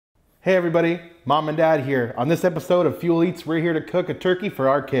Hey everybody, Mom and Dad here. On this episode of Fuel Eats, we're here to cook a turkey for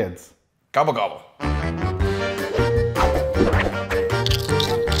our kids. Gobble gobble.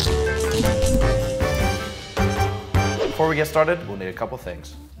 Before we get started, we'll need a couple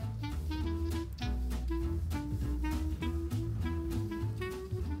things.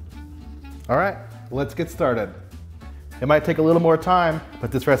 All right, let's get started. It might take a little more time,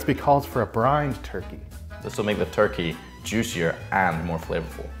 but this recipe calls for a brined turkey. This will make the turkey juicier and more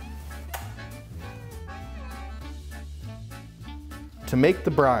flavorful. To make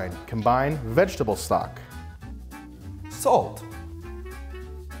the brine, combine vegetable stock, Salt,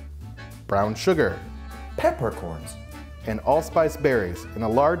 brown sugar, peppercorns. and allspice berries in a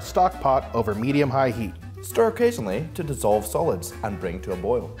large stock pot over medium-high heat. Stir occasionally to dissolve solids and bring to a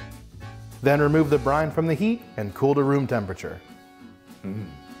boil. Then remove the brine from the heat and cool to room temperature.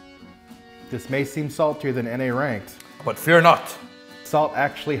 This may seem saltier than NA ranked. But fear not. Salt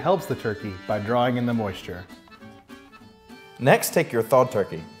actually helps the turkey by drawing in the moisture. Next, take your thawed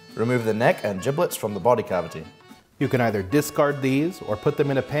turkey. Remove the neck and giblets from the body cavity. You can either discard these or put them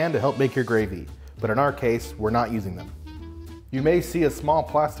in a pan to help make your gravy, but in our case, we're not using them. You may see a small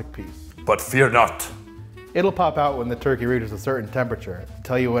plastic piece. But fear not. It'll pop out when the turkey reaches a certain temperature to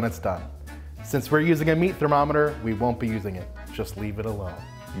tell you when it's done. Since we're using a meat thermometer, we won't be using it. Just leave it alone.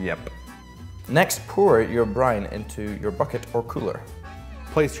 Yep. Next, pour your brine into your bucket or cooler.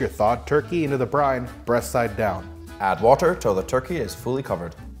 Place your thawed turkey into the brine, breast side down. Add water till the turkey is fully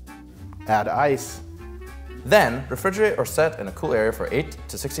covered. Add ice. Then, refrigerate or set in a cool area for 8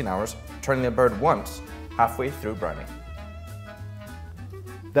 to 16 hours, turning the bird once, halfway through brining.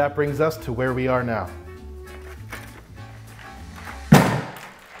 That brings us to where we are now.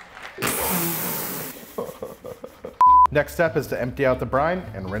 Next step is to empty out the brine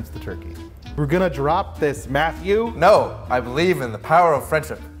and rinse the turkey. We're gonna drop this, Matthew. No, I believe in the power of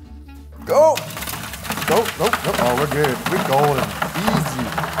friendship. Go! Go. Oh, we're good. We're going easy.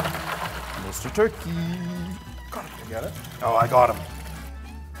 Mr. Turkey. Got it. You got it? Oh, I got him.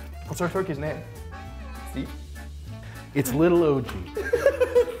 What's our turkey's name? Steve? It's Little OG.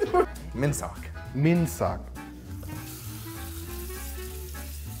 Minsock. Minsock.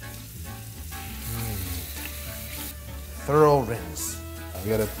 Thorough rinse. You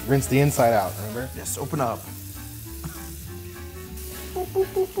gotta rinse the inside out, remember? Yes, open up.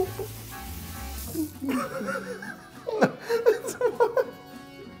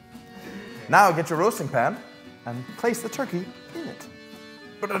 Now get your roasting pan and place the turkey in it.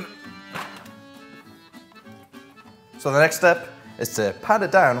 So the next step is to pat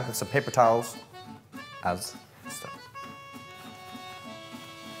it down with some paper towels as so.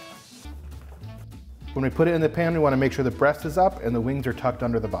 When we put it in the pan, we want to make sure the breast is up and the wings are tucked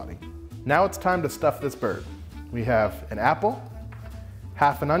under the body. Now it's time to stuff this bird. We have an apple,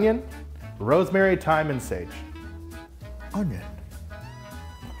 half an onion, rosemary, thyme, and sage. Onion.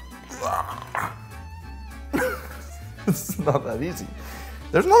 It's not that easy.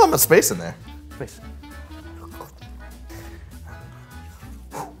 There's not that much space in there. Space.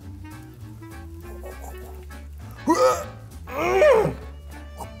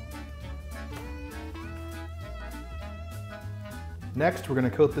 Next, we're going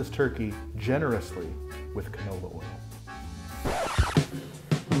to coat this turkey generously with canola oil.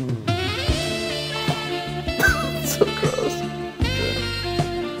 So gross.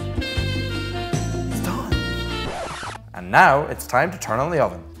 It's done. And now it's time to turn on the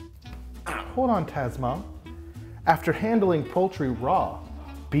oven. Hold on, TazMo. After handling poultry raw,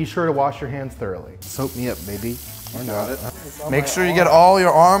 be sure to wash your hands thoroughly. Soak me up, baby. I got it. Make sure you get all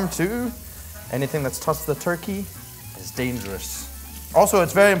your arm too. Anything that's touched the turkey is dangerous. Also,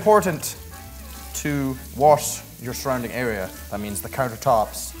 it's very important to wash your surrounding area. That means the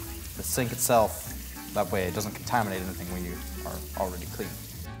countertops, the sink itself. That way it doesn't contaminate anything when you are already clean.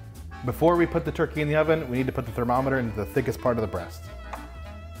 Before we put the turkey in the oven, we need to put the thermometer into the thickest part of the breast.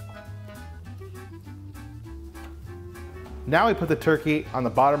 Now we put the turkey on the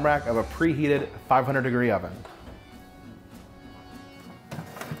bottom rack of a preheated 500-degree oven. I'm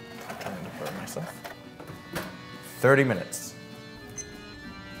gonna burn myself. 30 minutes.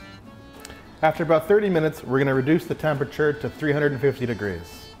 After about 30 minutes, we're gonna reduce the temperature to 350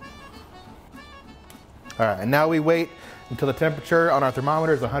 degrees. All right, and now we wait until the temperature on our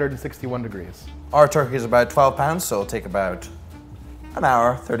thermometer is 161 degrees. Our turkey is about 12 pounds, so it'll take about an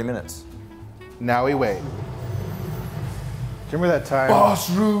hour, 30 minutes. Now we wait. Do you remember that time?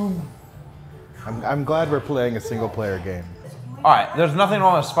 Boss room. I'm glad we're playing a single player game. All right, there's nothing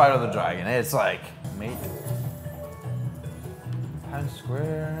wrong with Spyro the Dragon. It's like, mate. Pound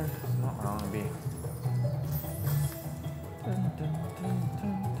square. It's not where I want to be.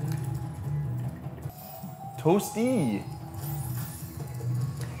 Toasty.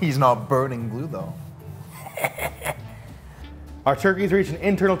 He's not burning glue though. Our turkeys reach an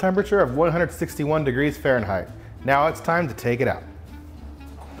internal temperature of 161 degrees Fahrenheit. Now it's time to take it out.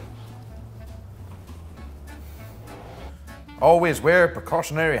 Always wear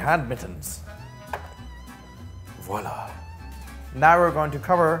precautionary hand mittens. Voila. Now we're going to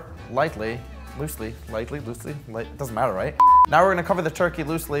cover lightly, loosely, it doesn't matter, right? Now we're going to cover the turkey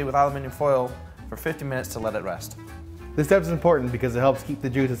loosely with aluminum foil for 50 minutes to let it rest. This step is important because it helps keep the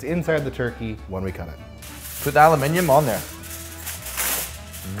juices inside the turkey when we cut it. Put the aluminum on there.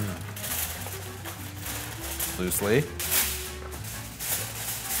 Loosely.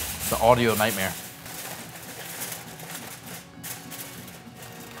 It's an audio nightmare.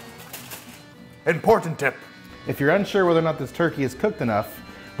 Important tip. If you're unsure whether or not this turkey is cooked enough,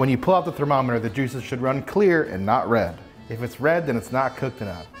 when you pull out the thermometer, the juices should run clear and not red. If it's red, then it's not cooked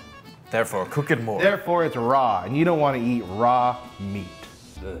enough. Therefore, cook it more. Therefore, it's raw, and you don't want to eat raw meat.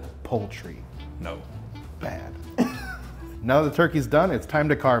 Poultry. No. Bad. Now that the turkey's done, it's time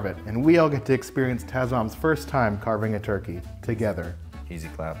to carve it, and we all get to experience TazMom's first time carving a turkey together. Easy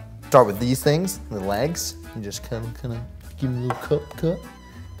clap. Start with these things, the legs. You just kind of give them a little cut.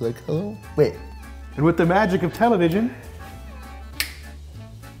 Be like, hello. Wait. And with the magic of television,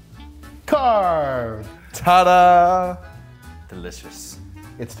 carve! Ta-da! Delicious.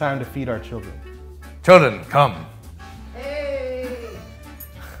 It's time to feed our children. Children, come. Hey!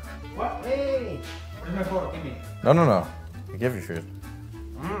 What? Hey! Where's my fork? Give me. No. I give you food.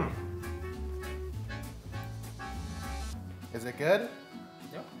 Is it good?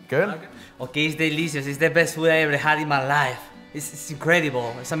 Good? Okay, it's delicious. It's the best food I ever had in my life. It's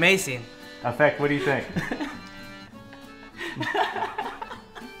incredible. It's amazing. Afek, what do you think?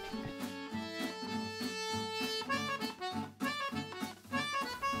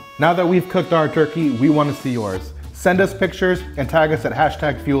 Now that we've cooked our turkey, we want to see yours. Send us pictures and tag us at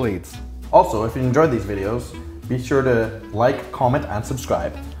 #FuelEats. Also, if you enjoyed these videos, be sure to like, comment, and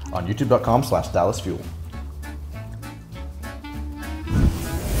subscribe on youtube.com/DallasFuel.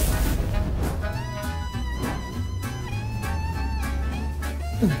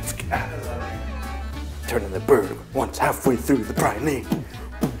 Turning the bird once halfway through the brining.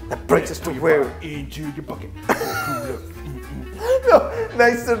 That breaks us to where Into your bucket. no,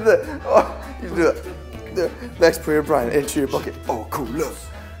 next to the you do that. The next prayer, Brian, into your bucket. Oh, cool, look.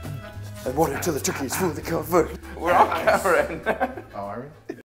 And water till the turkey is fully covered. We're on camera. Oh, are we?